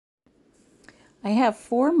I have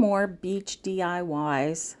 4 more beach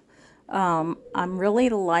DIYs. I'm really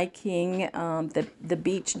liking the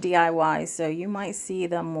beach DIYs, so you might see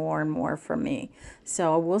them more and more from me.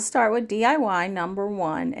 So we'll start with DIY number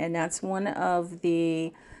 1, and that's one of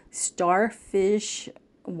the Starfish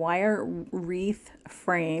wire wreath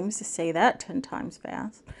frames. Say that 10 times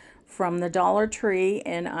fast. From the Dollar Tree,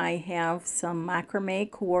 and I have some macrame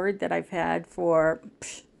cord that I've had for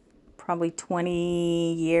probably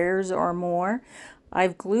 20 years or more.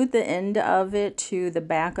 I've glued the end of it to the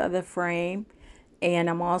back of the frame, and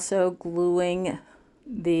I'm also gluing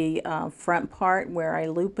the front part where I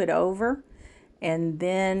loop it over. And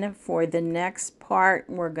then for the next part,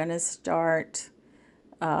 we're going to start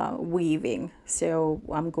weaving. So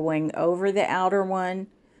I'm going over the outer one,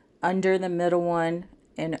 under the middle one,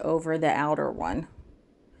 and over the outer one.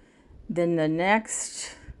 Then the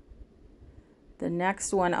next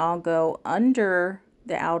one, I'll go under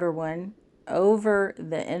the outer one, over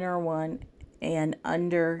the inner one, and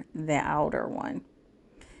under the outer one.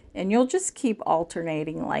 And you'll just keep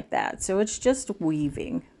alternating like that. So it's just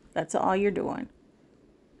weaving. That's all you're doing.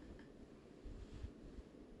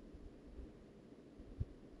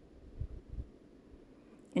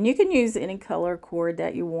 And you can use any color cord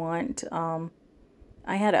that you want.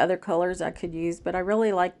 I had other colors I could use, but I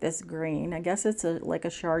really like this green. I guess it's like a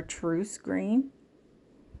chartreuse green.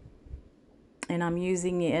 And I'm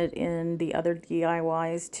using it in the other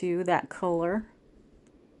DIYs too, that color.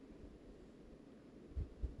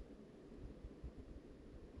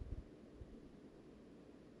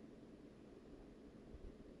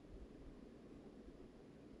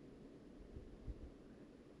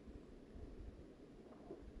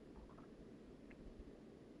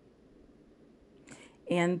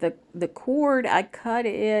 And the cord, I cut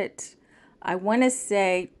it, I want to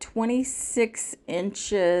say 26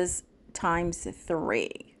 inches times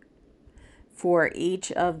 3 for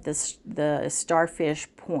each of the starfish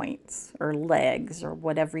points or legs or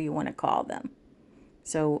whatever you want to call them.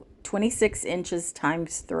 So 26 inches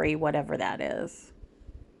times 3, whatever that is.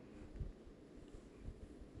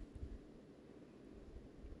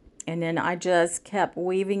 And then I just kept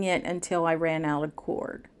weaving it until I ran out of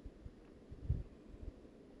cord.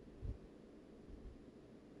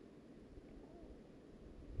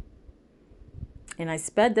 And I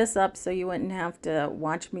sped this up so you wouldn't have to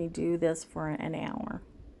watch me do this for an hour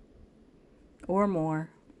or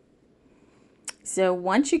more. So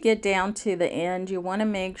once you get down to the end, you want to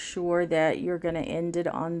make sure that you're going to end it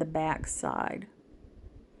on the back side.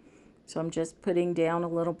 So I'm just putting down a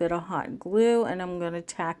little bit of hot glue, and I'm going to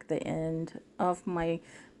tack the end of my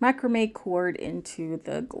macrame cord into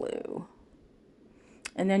the glue.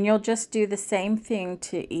 And then you'll just do the same thing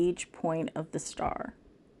to each point of the star.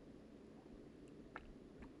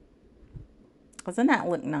 Doesn't that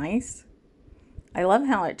look nice? I love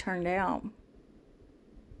how it turned out.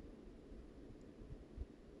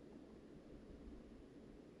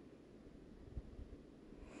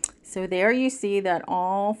 So there you see that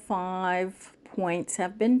all 5 points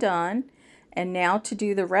have been done. And now to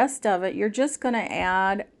do the rest of it, you're just going to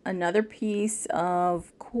add another piece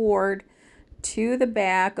of cord to the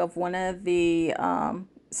back of one of the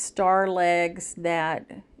star legs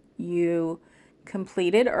that you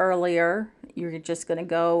completed earlier. You're just going to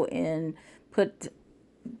go and put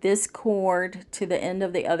this cord to the end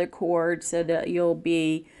of the other cord so that you'll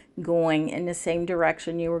be going in the same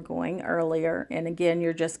direction you were going earlier. And again,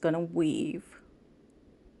 you're just going to weave.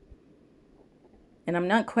 And I'm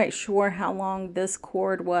not quite sure how long this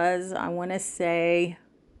cord was. I want to say,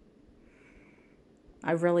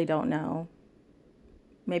 I really don't know,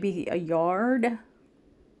 maybe a yard,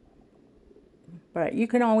 but you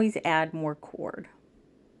can always add more cord.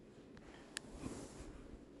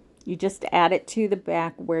 You just add it to the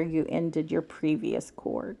back where you ended your previous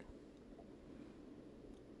cord.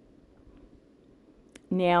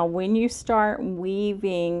 Now, when you start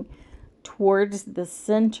weaving towards the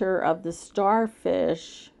center of the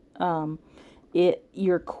starfish,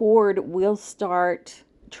 your cord will start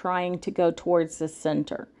trying to go towards the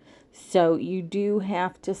center. So you do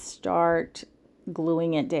have to start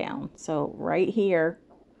gluing it down. So right here,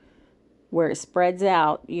 where it spreads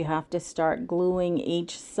out, you have to start gluing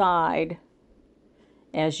each side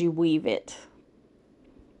as you weave it,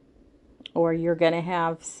 or you're going to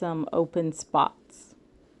have some open spots.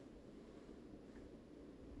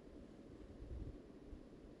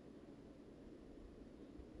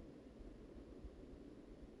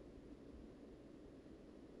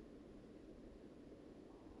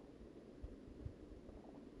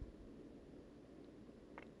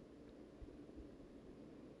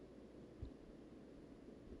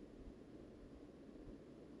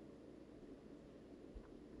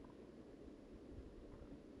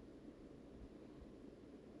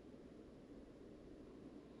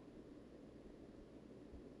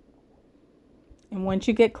 Once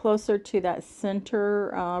you get closer to that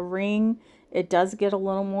center ring, it does get a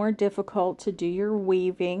little more difficult to do your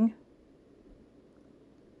weaving.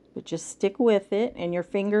 But just stick with it, and your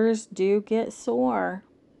fingers do get sore.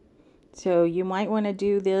 So you might want to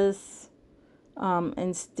do this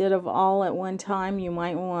instead of all at one time. You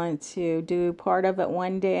might want to do part of it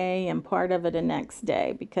one day and part of it the next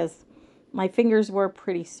day, because my fingers were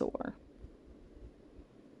pretty sore.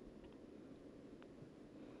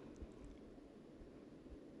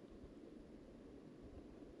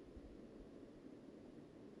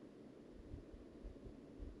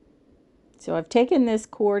 So I've taken this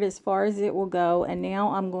cord as far as it will go, and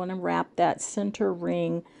now I'm going to wrap that center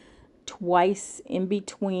ring twice in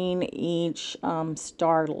between each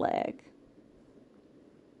star leg.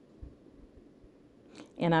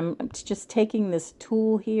 And I'm just taking this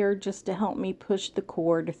tool here just to help me push the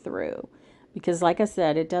cord through, because like I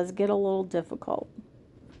said, it does get a little difficult.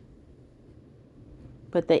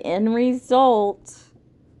 But the end result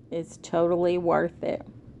is totally worth it.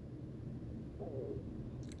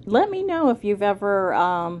 Let me know if you've ever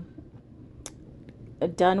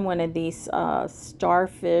done one of these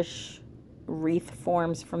starfish wreath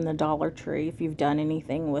forms from the Dollar Tree, if you've done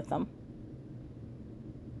anything with them.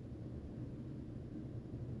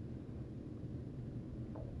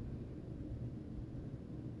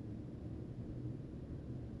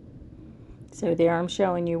 So there I'm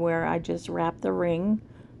showing you where I just wrapped the ring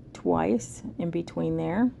twice in between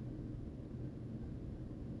there.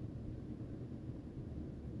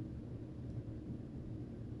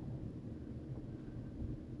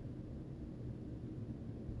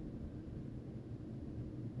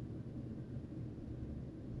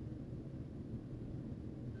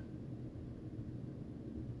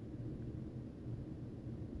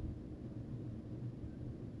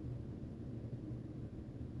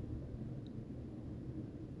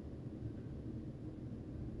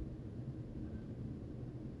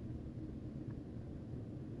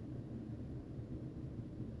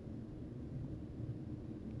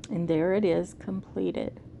 And there it is,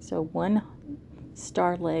 completed. So one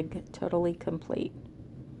star leg totally complete.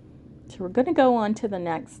 So we're going to go on to the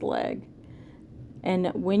next leg. And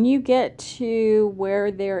when you get to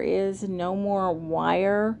where there is no more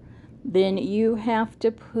wire, then you have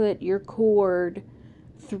to put your cord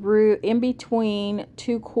through in between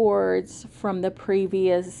two cords from the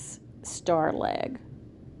previous star leg.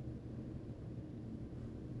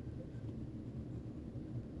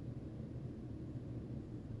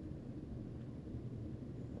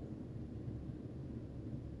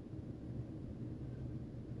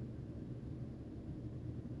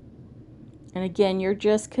 And again, you're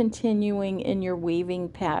just continuing in your weaving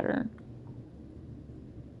pattern.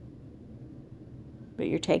 But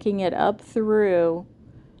you're taking it up through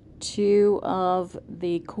two of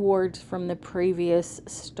the cords from the previous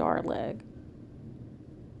star leg.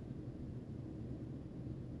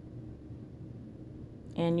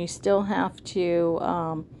 And you still have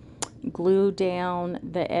to glue down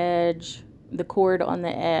the edge, the cord on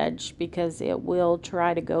the edge, because it will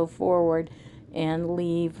try to go forward and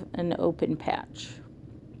leave an open patch.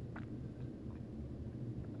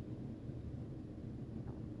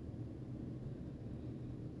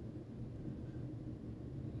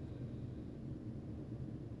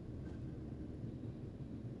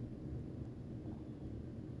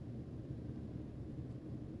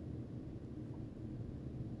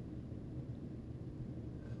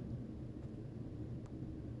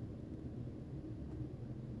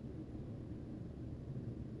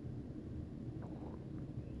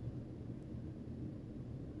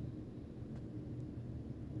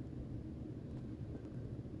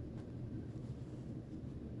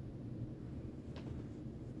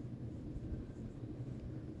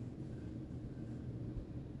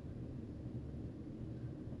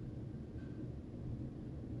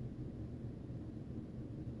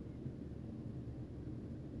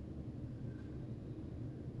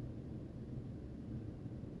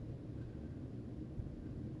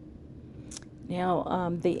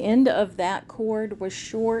 Now, the end of that cord was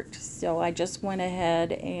short, so I just went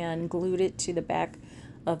ahead and glued it to the back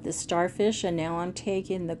of the starfish, and now I'm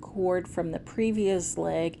taking the cord from the previous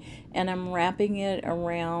leg and I'm wrapping it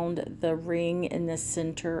around the ring in the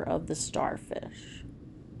center of the starfish.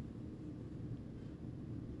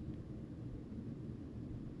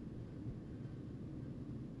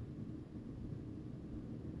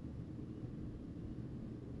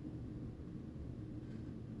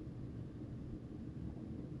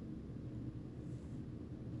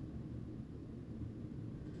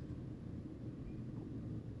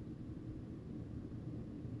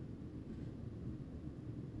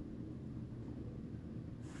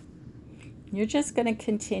 You're just going to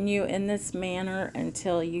continue in this manner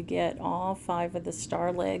until you get all 5 of the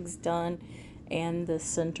star legs done and the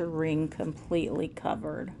center ring completely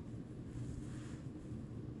covered.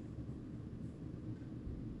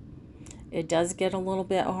 It does get a little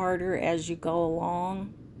bit harder as you go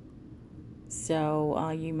along, so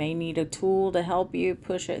you may need a tool to help you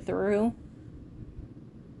push it through.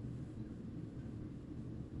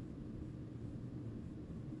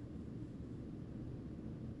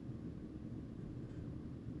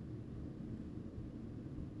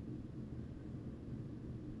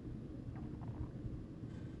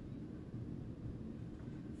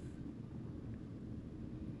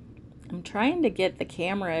 I'm trying to get the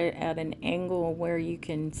camera at an angle where you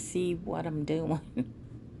can see what I'm doing.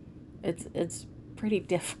 It's pretty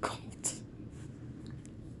difficult.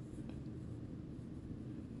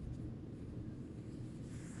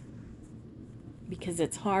 Because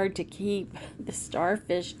it's hard to keep the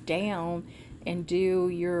starfish down and do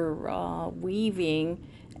your weaving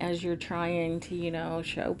as you're trying to, you know,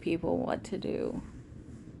 show people what to do.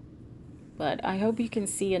 But I hope you can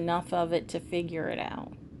see enough of it to figure it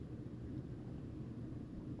out.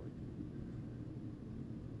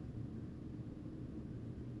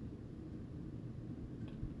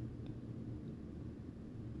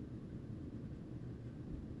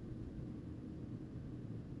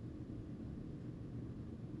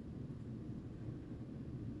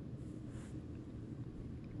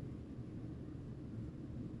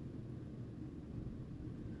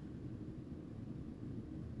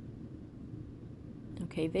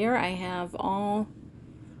 Okay, there I have all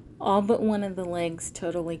but one of the legs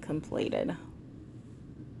totally completed.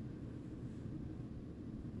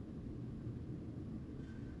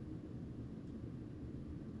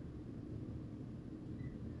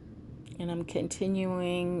 And I'm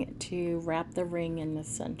continuing to wrap the ring in the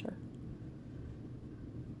center.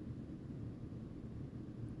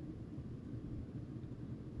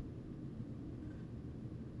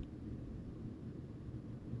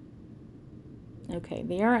 Okay,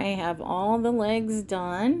 there I have all the legs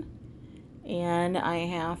done, and I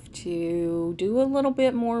have to do a little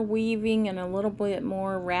bit more weaving and a little bit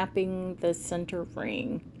more wrapping the center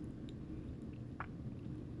ring.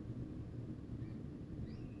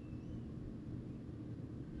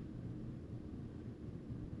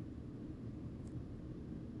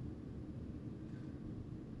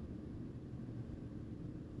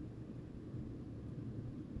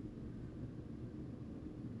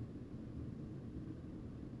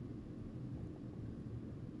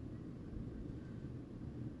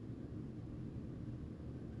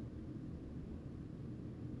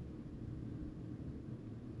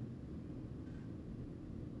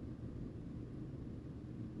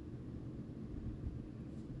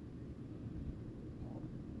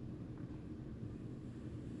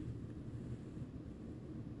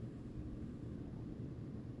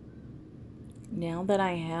 Now that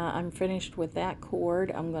I'm finished with that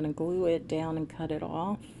cord, I'm going to glue it down and cut it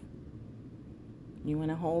off. You want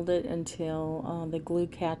to hold it until the glue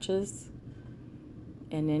catches.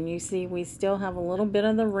 And then you see we still have a little bit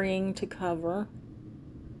of the ring to cover.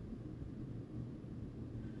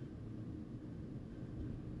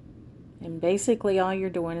 And basically all you're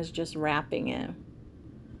doing is just wrapping it.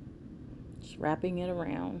 Just wrapping it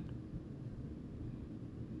around.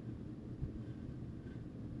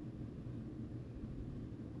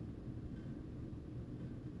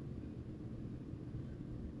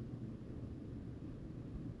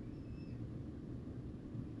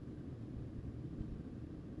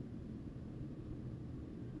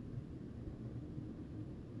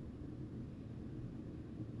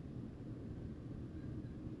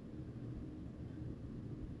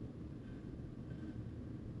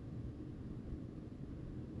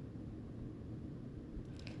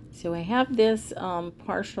 So I have this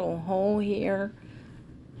partial hole here.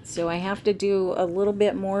 So I have to do a little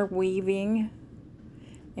bit more weaving.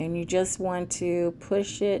 And you just want to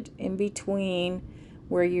push it in between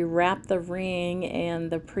where you wrap the ring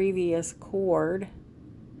and the previous cord.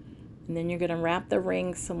 And then you're going to wrap the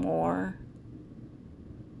ring some more.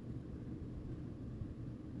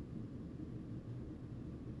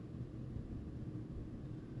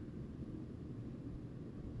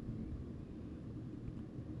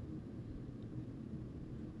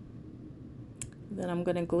 Then I'm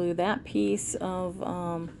going to glue that piece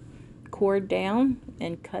of cord down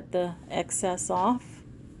and cut the excess off.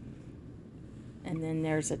 And then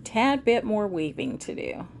there's a tad bit more weaving to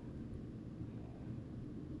do.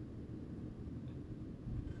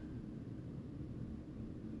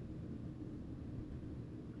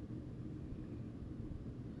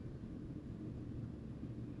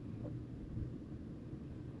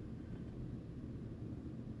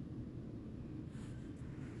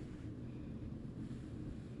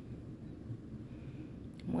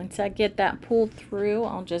 Once I get that pulled through,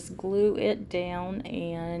 I'll just glue it down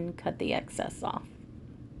and cut the excess off.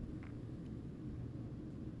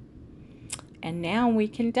 And now we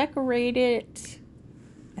can decorate it.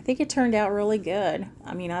 I think it turned out really good.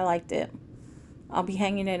 I mean, I liked it. I'll be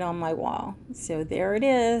hanging it on my wall. So there it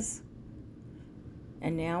is.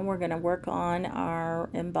 And now we're going to work on our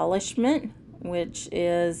embellishment, which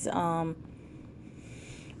is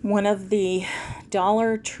one of the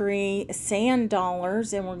Dollar Tree sand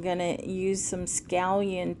dollars, and we're going to use some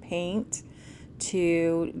scallion paint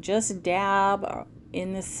to just dab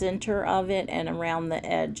in the center of it and around the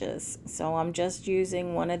edges. So I'm just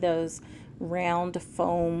using one of those round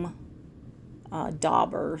foam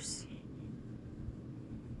daubers.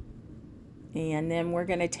 And then we're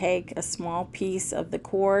going to take a small piece of the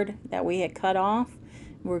cord that we had cut off.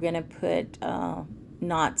 We're going to put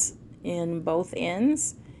knots in both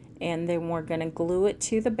ends, and then we're going to glue it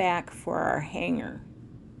to the back for our hanger.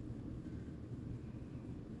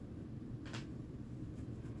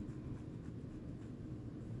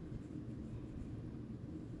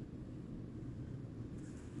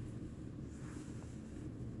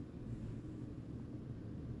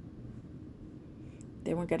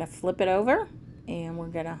 Then we're going to flip it over, and we're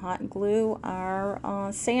going to hot glue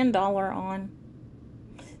our sand dollar on.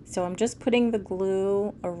 So I'm just putting the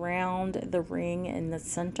glue around the ring in the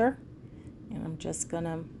center, and I'm just going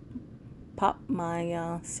to pop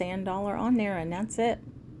my sand dollar on there, and that's it.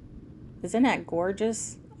 Isn't that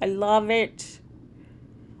gorgeous? I love it.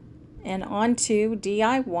 And on to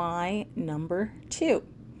DIY number 2.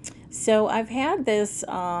 So I've had this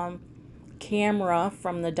camera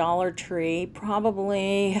from the Dollar Tree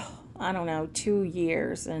probably, I don't know, 2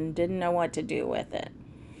 years, and didn't know what to do with it.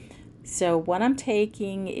 So what I'm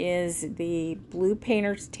taking is the blue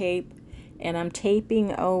painter's tape, and I'm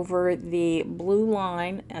taping over the blue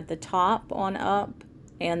line at the top on up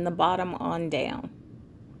and the bottom on down.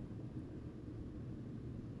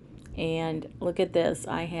 And look at this,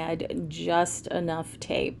 I had just enough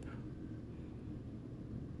tape.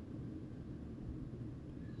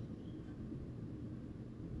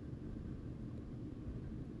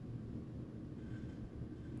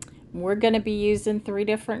 We're going to be using 3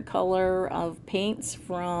 different color of paints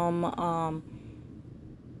from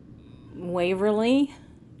Waverly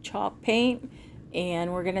chalk paint,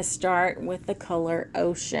 and we're going to start with the color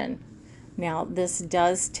Ocean. Now this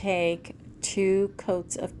does take 2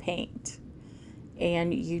 coats of paint,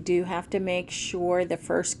 and you do have to make sure the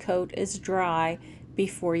first coat is dry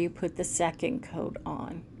before you put the second coat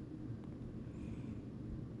on.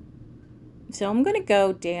 So I'm going to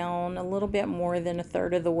go down a little bit more than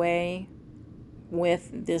 1/3 of the way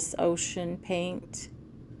with this ocean paint.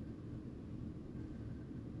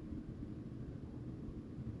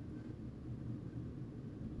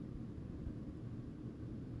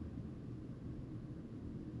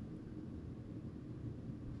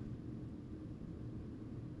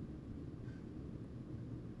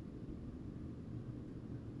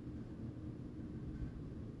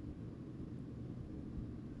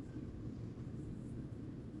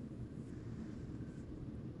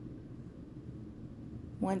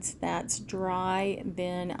 Once that's dry,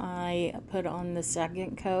 then I put on the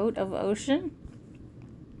second coat of ocean.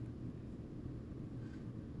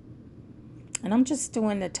 And I'm just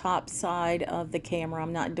doing the top side of the camera.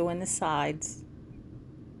 I'm not doing the sides.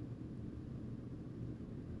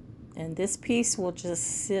 And this piece will just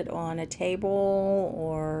sit on a table,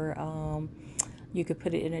 or you could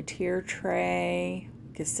put it in a tier tray.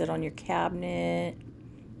 It could sit on your cabinet.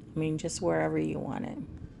 I mean, just wherever you want it.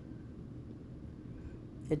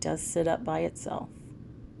 It does sit up by itself.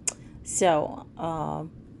 So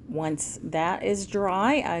once that is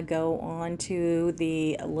dry, I go on to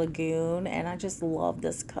the lagoon, and I just love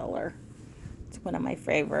this color. It's one of my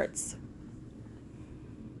favorites.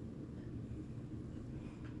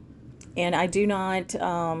 And I do not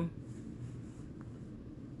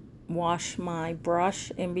wash my brush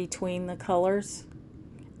in between the colors,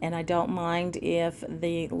 and I don't mind if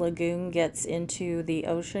the lagoon gets into the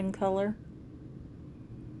ocean color.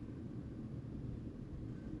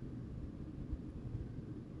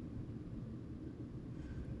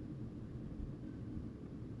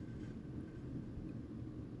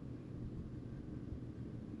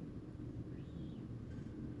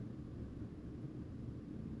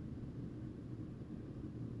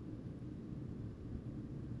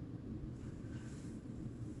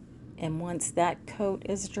 And once that coat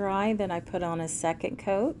is dry, then I put on a second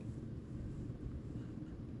coat.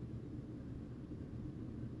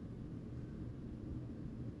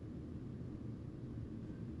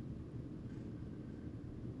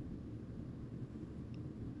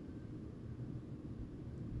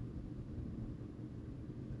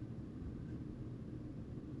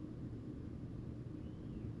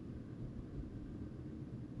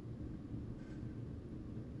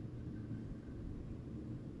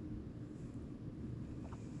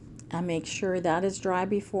 I make sure that is dry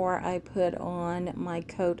before I put on my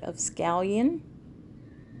coat of scallion,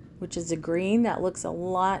 which is a green that looks a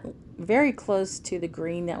lot, very close to the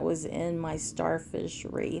green that was in my Starfish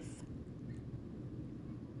Wreath.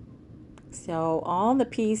 So all the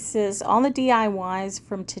pieces, all the DIYs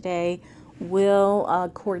from today will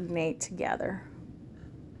coordinate together.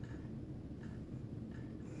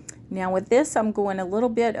 Now with this, I'm going a little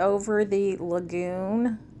bit over the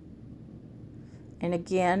lagoon. And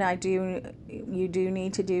again, you do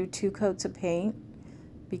need to do 2 coats of paint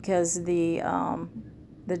because the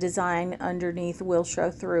design underneath will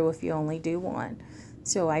show through if you only do 1.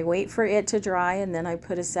 So I wait for it to dry and then I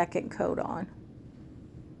put a second coat on.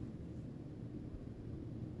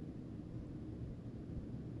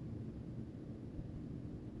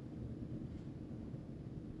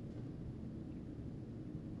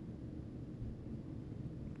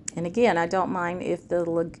 And again, I don't mind if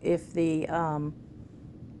the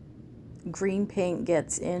green paint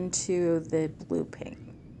gets into the blue paint.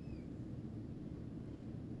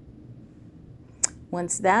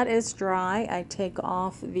 Once that is dry, I take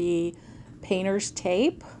off the painter's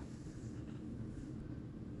tape.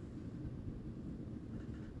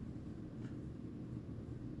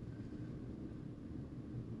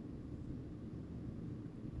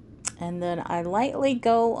 And then I lightly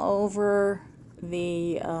go over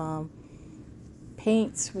the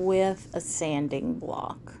paints with a sanding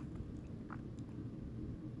block.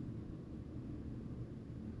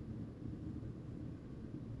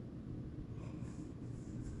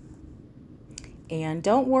 And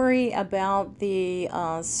don't worry about the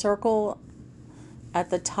circle at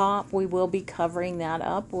the top. We will be covering that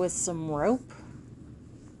up with some rope.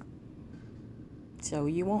 So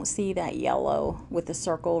you won't see that yellow with the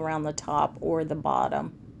circle around the top or the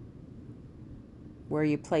bottom where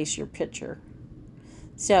you place your picture.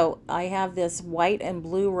 So I have this white and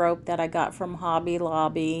blue rope that I got from Hobby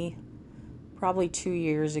Lobby probably 2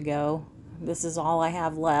 years ago. This is all I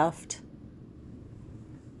have left.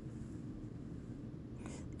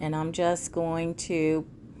 And I'm just going to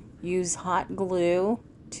use hot glue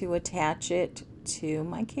to attach it to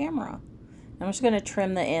my camera. I'm just going to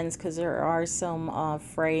trim the ends because there are some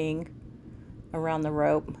fraying around the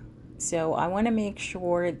rope. So I want to make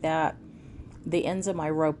sure that the ends of my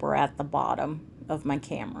rope are at the bottom of my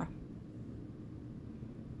camera.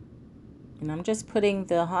 And I'm just putting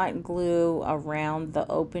the hot glue around the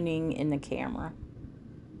opening in the camera.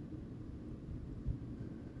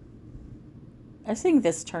 I think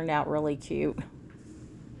this turned out really cute.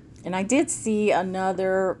 And I did see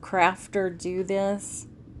another crafter do this,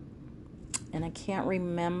 and I can't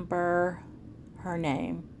remember her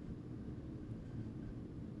name.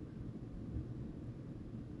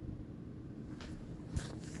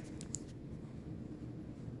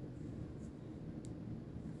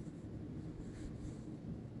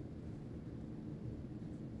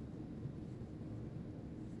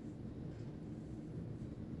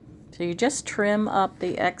 So you just trim up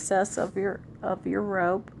the excess of your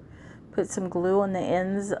rope, put some glue on the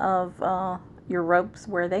ends of your ropes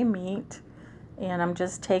where they meet, and I'm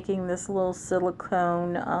just taking this little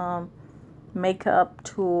silicone makeup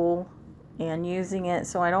tool and using it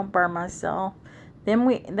so I don't burn myself.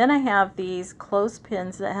 Then I have these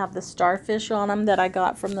clothespins that have the starfish on them that I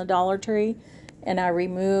got from the Dollar Tree, and I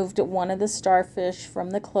removed one of the starfish from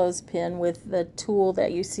the clothespin with the tool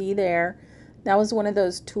that you see there. That was one of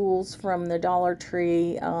those tools from the Dollar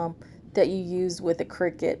Tree that you use with a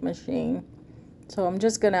Cricut machine. So I'm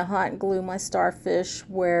just going to hot glue my starfish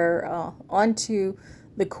onto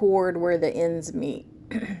the cord where the ends meet.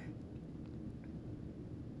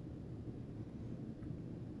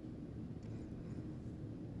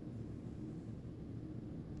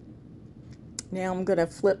 Now I'm going to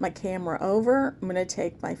flip my camera over. I'm going to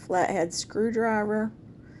take my flathead screwdriver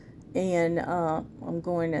and I'm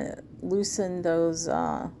going to loosen those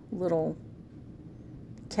little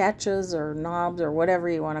catches or knobs or whatever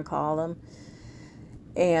you want to call them,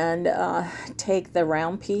 and take the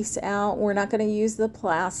round piece out. We're not going to use the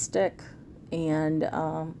plastic, and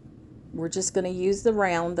we're just going to use the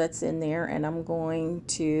round that's in there, and I'm going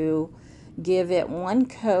to give it 1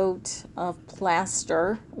 coat of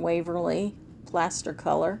plaster, Waverly plaster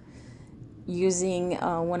color, using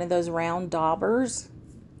one of those round daubers,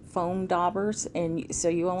 foam daubers, and so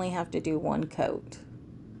you only have to do 1 coat.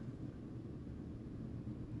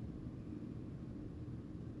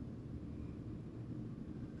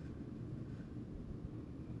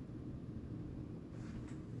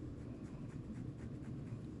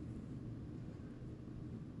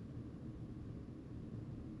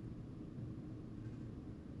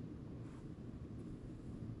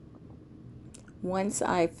 Once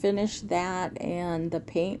I finish that and the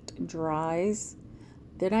paint dries,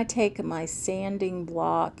 then I take my sanding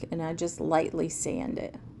block and I just lightly sand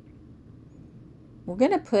it. We're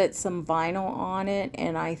going to put some vinyl on it,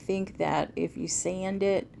 and I think that if you sand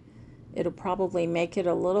it, it'll probably make it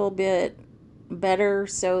a little bit better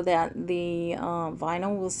so that the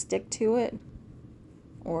vinyl will stick to it.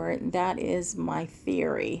 Or that is my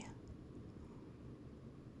theory.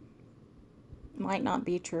 Might not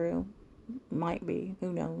be true. Might be.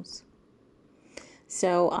 Who knows?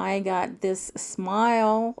 So I got this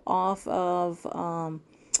smile off of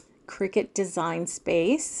Cricut Design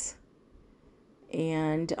Space.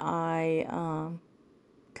 And I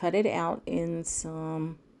cut it out in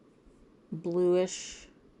some bluish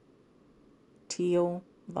teal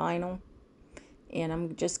vinyl, and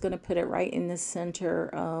I'm just going to put it right in the center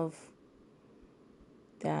of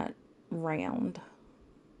that round.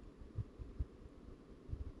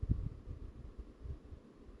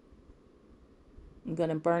 I'm going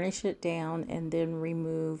to burnish it down and then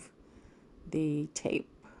remove the tape,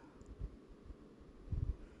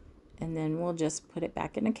 and then we'll just put it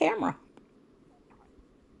back in the camera.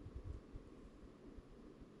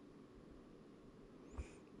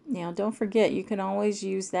 Now don't forget, you can always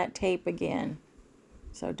use that tape again,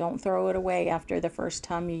 so don't throw it away after the first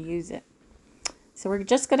time you use it. So we're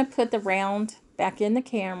just going to put the round back in the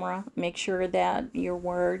camera. Make sure that your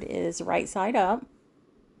word is right side up,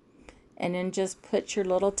 and then just put your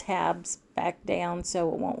little tabs back down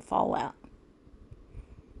so it won't fall out.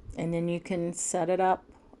 And then you can set it up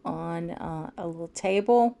on a little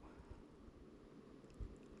table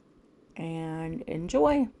and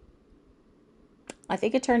enjoy. I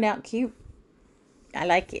think it turned out cute. I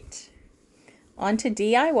like it. On to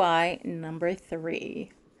DIY number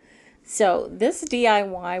 3. So this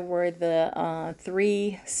DIY were the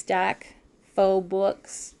 3 stack faux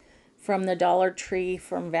books from the Dollar Tree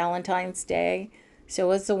from Valentine's Day. So it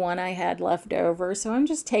was the one I had left over. So I'm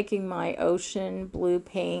just taking my ocean blue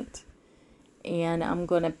paint and I'm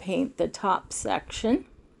going to paint the top section.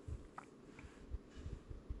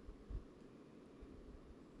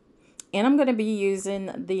 And I'm going to be using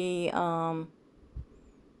the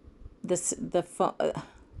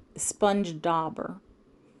sponge dauber.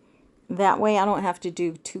 That way I don't have to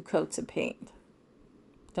do 2 coats of paint.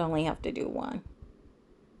 I only have to do 1.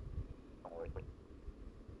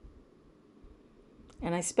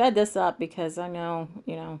 And I sped this up because I know,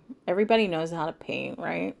 everybody knows how to paint,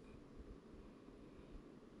 right?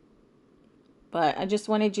 But I just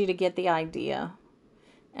wanted you to get the idea.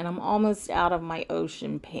 And I'm almost out of my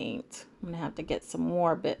ocean paint. I'm going to have to get some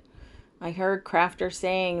more, but I heard Crafter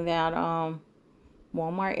saying that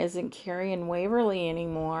Walmart isn't carrying Waverly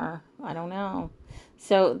anymore. I don't know.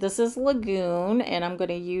 So this is Lagoon, and I'm going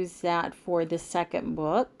to use that for the second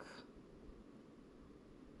book.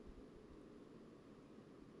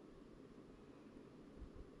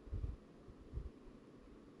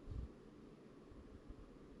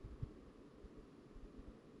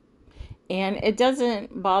 And it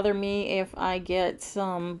doesn't bother me if I get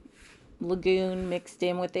some lagoon mixed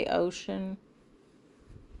in with the ocean.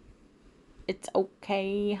 It's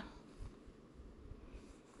okay.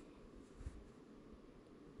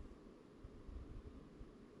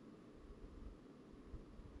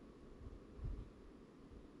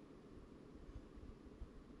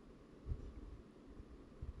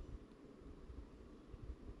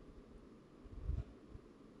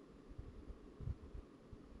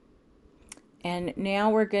 And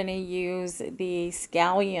now we're going to use the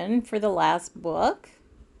scallion for the last book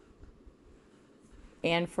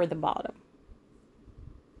and for the bottom.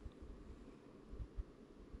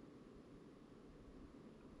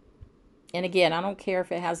 And again, I don't care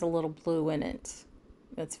if it has a little blue in it.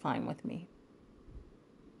 That's fine with me.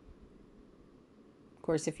 Of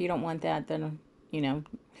course, if you don't want that, then,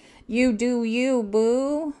 you do you,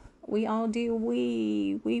 boo. We all do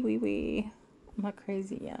we. I'm not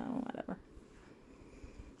crazy, yeah, whatever.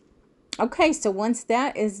 Okay, so once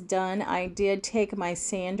that is done, I did take my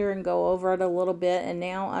sander and go over it a little bit, and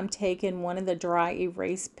now I'm taking one of the dry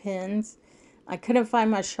erase pens. I couldn't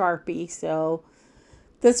find my Sharpie, so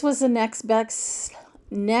this was the next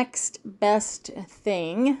best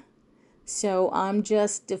thing. So I'm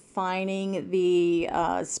just defining the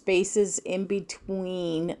spaces in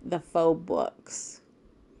between the faux books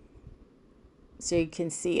so you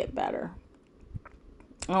can see it better.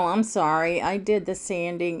 Oh, I'm sorry. I did the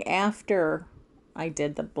sanding after I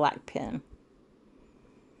did the black pen.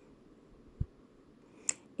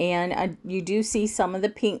 And you do see some of the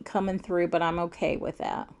pink coming through, but I'm okay with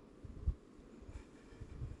that.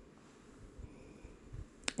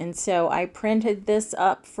 And so I printed this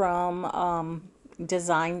up from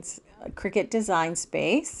designs, Cricut design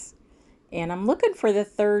space. And I'm looking for the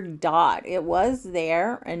third dot. It was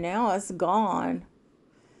there and now it's gone.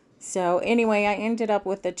 So anyway, I ended up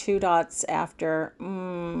with the 2 dots after, I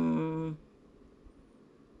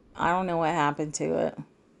don't know what happened to it.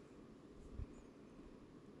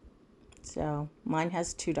 So mine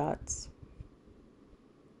has 2 dots.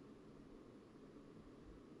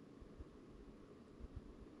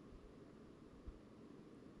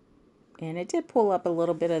 And it did pull up a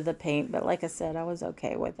little bit of the paint, but like I said, I was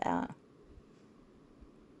okay with that.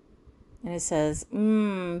 And it says,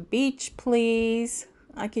 beach, please.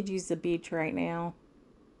 I could use the beach right now.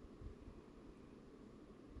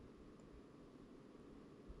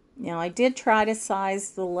 Now, I did try to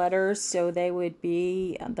size the letters so they would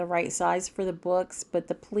be the right size for the books, but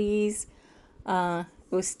the please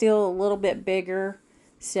was still a little bit bigger.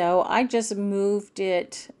 So I just moved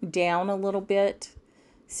it down a little bit.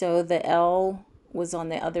 So the L was on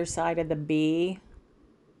the other side of the B,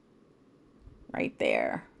 right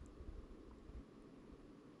there.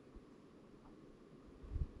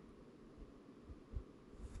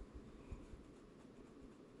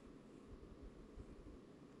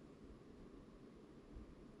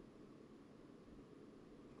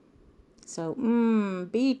 So,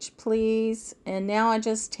 beach, please. And now I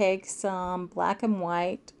just take some black and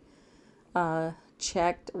white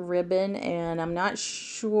checked ribbon, and I'm not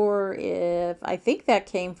sure if, I think that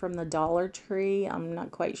came from the Dollar Tree. I'm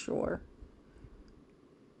not quite sure.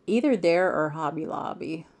 Either there or Hobby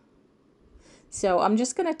Lobby. So I'm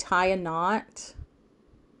just going to tie a knot,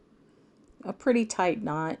 a pretty tight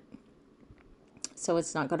knot, so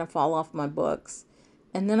it's not going to fall off my books.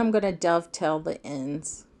 And then I'm going to dovetail the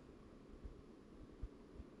ends.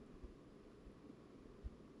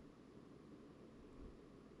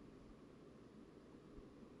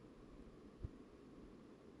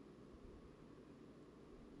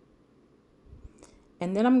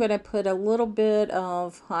 And then I'm going to put a little bit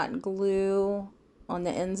of hot glue on the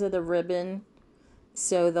ends of the ribbon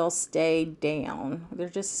so they'll stay down. They're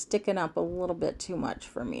just sticking up a little bit too much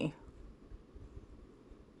for me.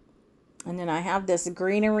 And then I have this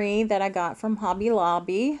greenery that I got from Hobby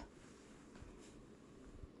Lobby.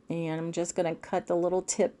 And I'm just going to cut the little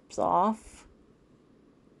tips off.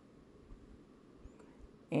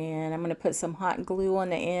 And I'm going to put some hot glue on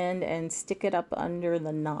the end and stick it up under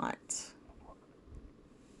the knot.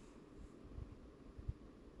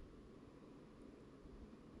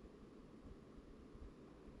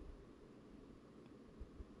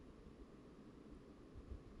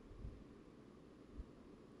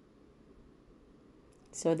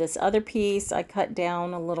 So this other piece I cut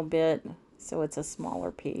down a little bit so it's a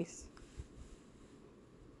smaller piece.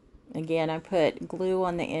 Again, I put glue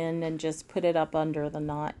on the end and just put it up under the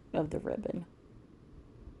knot of the ribbon.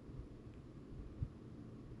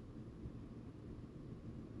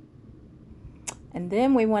 And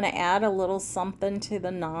then we want to add a little something to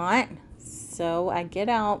the knot. So I get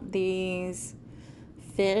out these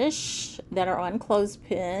fish that are on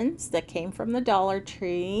clothespins that came from the Dollar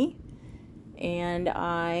Tree. And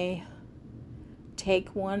I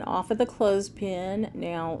take one off of the clothespin.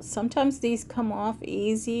 Now, sometimes these come off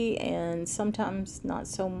easy and sometimes not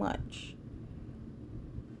so much.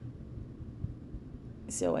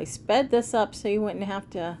 So I sped this up so you wouldn't have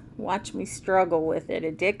to watch me struggle with it.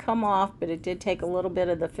 It did come off, but it did take a little bit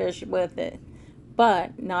of the fish with it.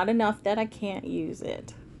 But not enough that I can't use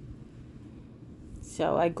it.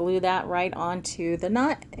 So I glue that right onto the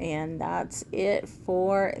knot, and that's it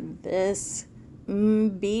for this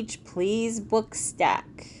Beach Please book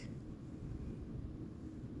stack.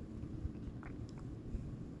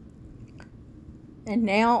 And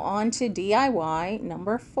now on to DIY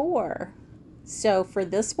number 4. So for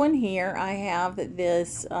this one here, I have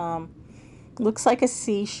this, looks like a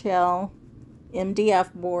seashell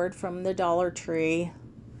MDF board from the Dollar Tree,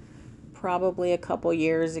 probably a couple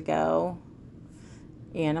years ago.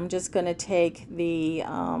 And I'm just going to take the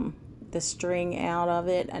string out of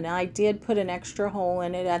it. And I did put an extra hole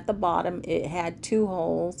in it at the bottom. It had 2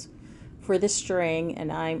 holes for the string,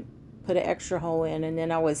 and I put an extra hole in, and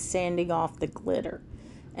then I was sanding off the glitter.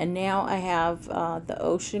 And now I have the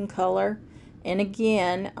ocean color. And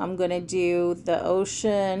again, I'm going to do the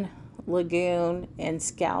ocean, lagoon, and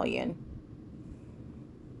scallion.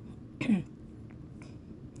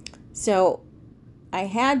 So I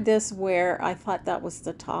had this where I thought that was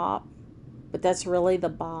the top, but that's really the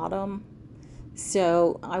bottom.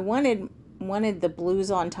 So I wanted the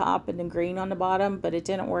blues on top and the green on the bottom, but it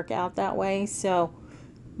didn't work out that way. So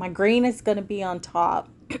my green is going to be on top,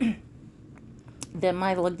 then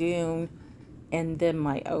my lagoon, and then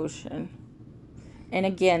my ocean. And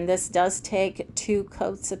again, this does take 2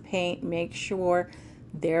 coats of paint. Make sure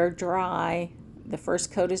they're dry. The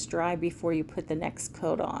first coat is dry before you put the next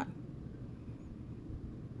coat on.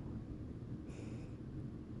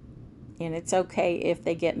 And it's okay if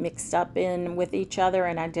they get mixed up in with each other,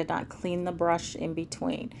 and I did not clean the brush in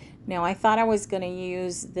between. Now I thought I was going to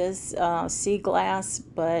use this sea glass,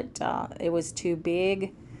 but it was too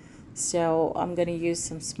big, so I'm going to use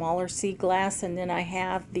some smaller sea glass. And then I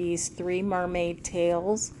have these 3 mermaid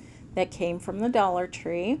tails that came from the Dollar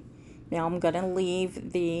Tree. Now I'm going to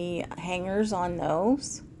leave the hangers on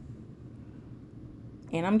those.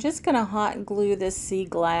 And I'm just going to hot glue this sea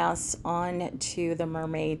glass onto the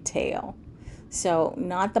mermaid tail. So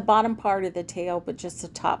not the bottom part of the tail, but just the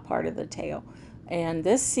top part of the tail. And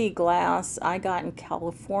this sea glass I got in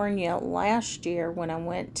California last year when I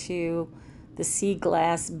went to the Sea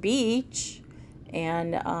Glass Beach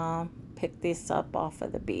and picked this up off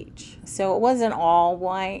of the beach. So it wasn't all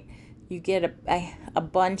white. You get a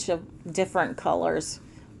bunch of different colors,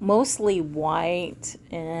 mostly white,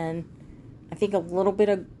 and I think a little bit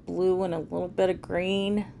of blue and a little bit of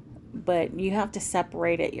green, but you have to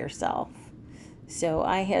separate it yourself. So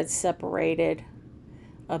I had separated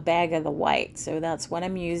a bag of the white, so that's what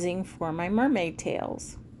I'm using for my mermaid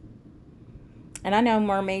tails. And I know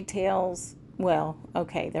mermaid tails, well,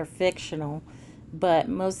 okay, they're fictional, but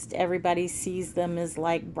most everybody sees them as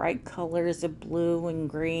like bright colors of blue and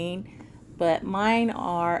green, but mine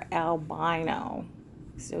are albino.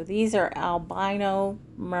 So these are albino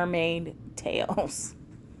mermaid tails.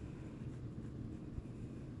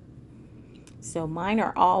 So mine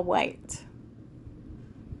are all white.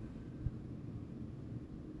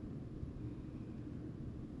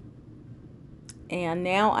 And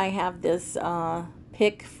now I have this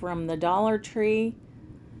pick from the Dollar Tree,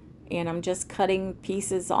 and I'm just cutting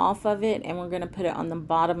pieces off of it, and we're going to put it on the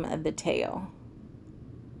bottom of the tail.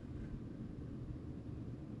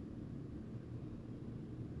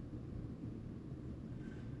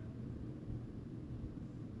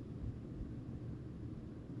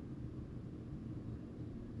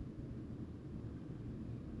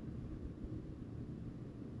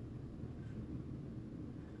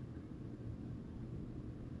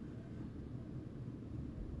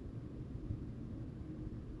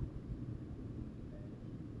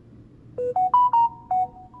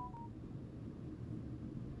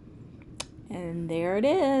 And there it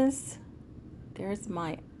is. There's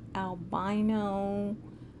my albino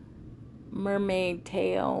mermaid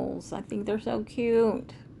tails. I think they're so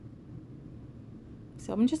cute.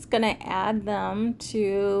 So I'm just going to add them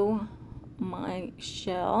to my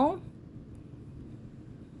shell.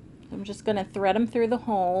 I'm just going to thread them through the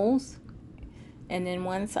holes. And then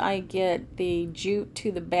once I get the jute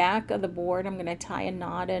to the back of the board, I'm going to tie a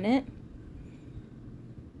knot in it.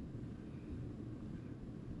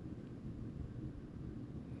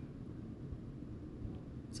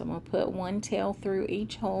 So I'm going to put one tail through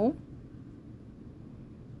each hole.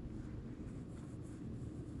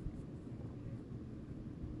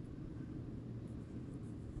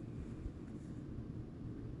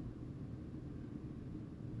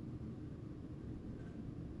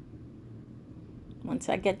 Once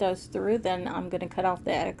I get those through, then I'm going to cut off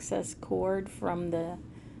the excess cord from the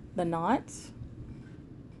knots.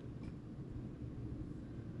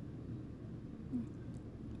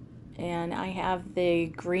 And I have the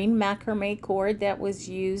green macrame cord that was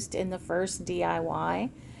used in the first DIY,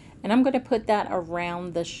 and I'm going to put that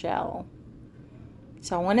around the shell.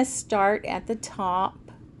 So I want to start at the top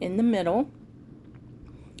in the middle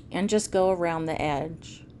and just go around the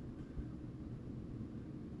edge.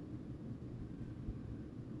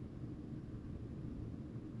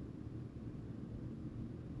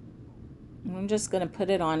 And I'm just going to put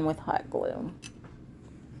it on with hot glue.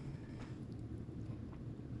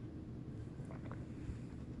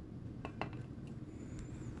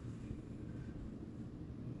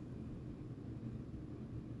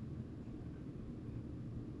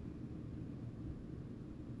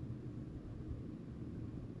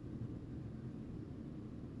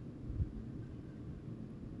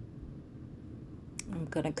 I'm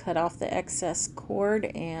going to cut off the excess cord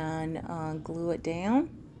and glue it down.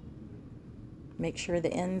 Make sure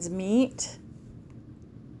the ends meet.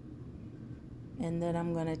 And then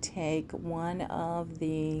I'm going to take one of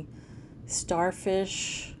the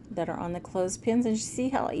starfish that are on the clothespins, and you see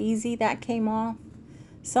how easy that came off?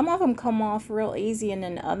 Some of them come off real easy, and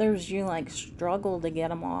then others you like struggle to get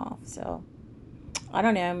them off. So I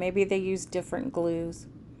don't know, maybe they use different glues.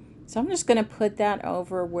 So I'm just going to put that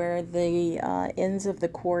over where the ends of the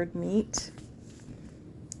cord meet.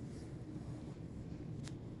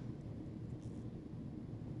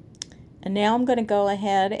 And And now I'm going to go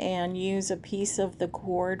ahead and use a piece of the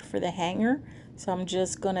cord for the hanger. So I'm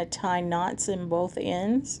just going to tie knots in both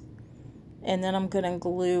ends. And then I'm going to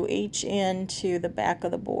glue each end to the back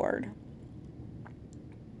of the board.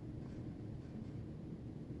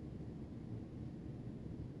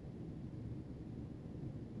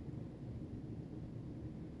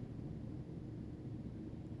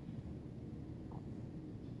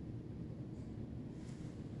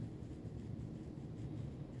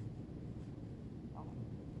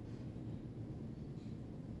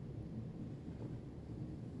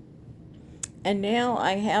 And now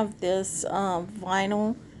I have this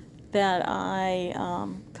vinyl that I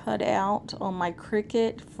cut out on my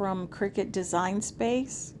Cricut from Cricut Design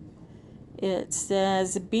Space. It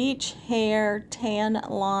says beach hair, tan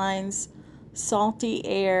lines, salty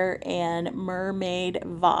air, and mermaid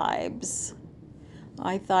vibes.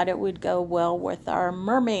 I thought it would go well with our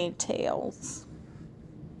mermaid tails.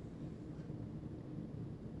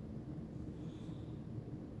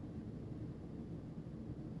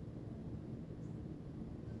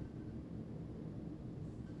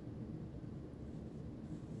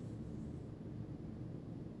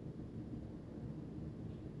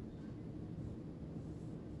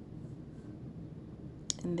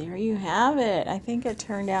 And there you have it. I think it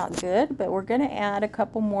turned out good, but we're going to add a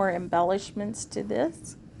couple more embellishments to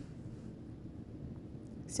this.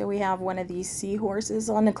 So we have one of these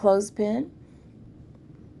seahorses on the clothespin.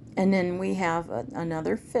 And then we have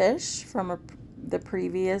another fish from the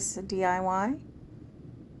previous DIY.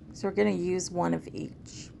 So we're going to use one of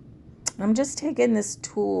each. I'm just taking this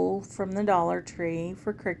tool from the Dollar Tree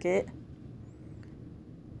for Cricut.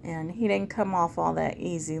 And he didn't come off all that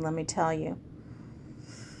easy, let me tell you.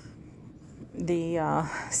 The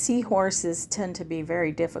seahorses tend to be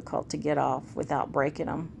very difficult to get off without breaking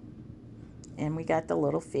them. And we got the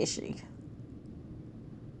little fishy.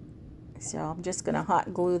 So I'm just going to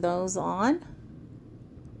hot glue those on.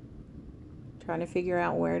 Trying to figure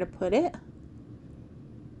out where to put it.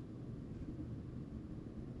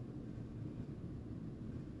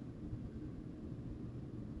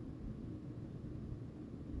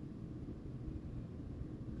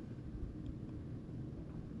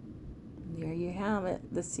 There you have it,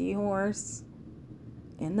 the seahorse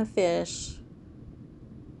and the fish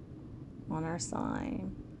on our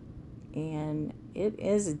sign. And it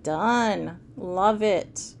is done. Love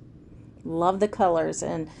it. Love the colors.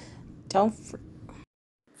 And don't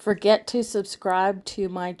forget to subscribe to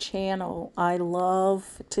my channel. I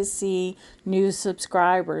love to see new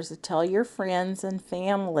subscribers. Tell your friends and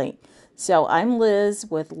family. So I'm Liz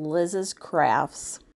with Liz's Crafts.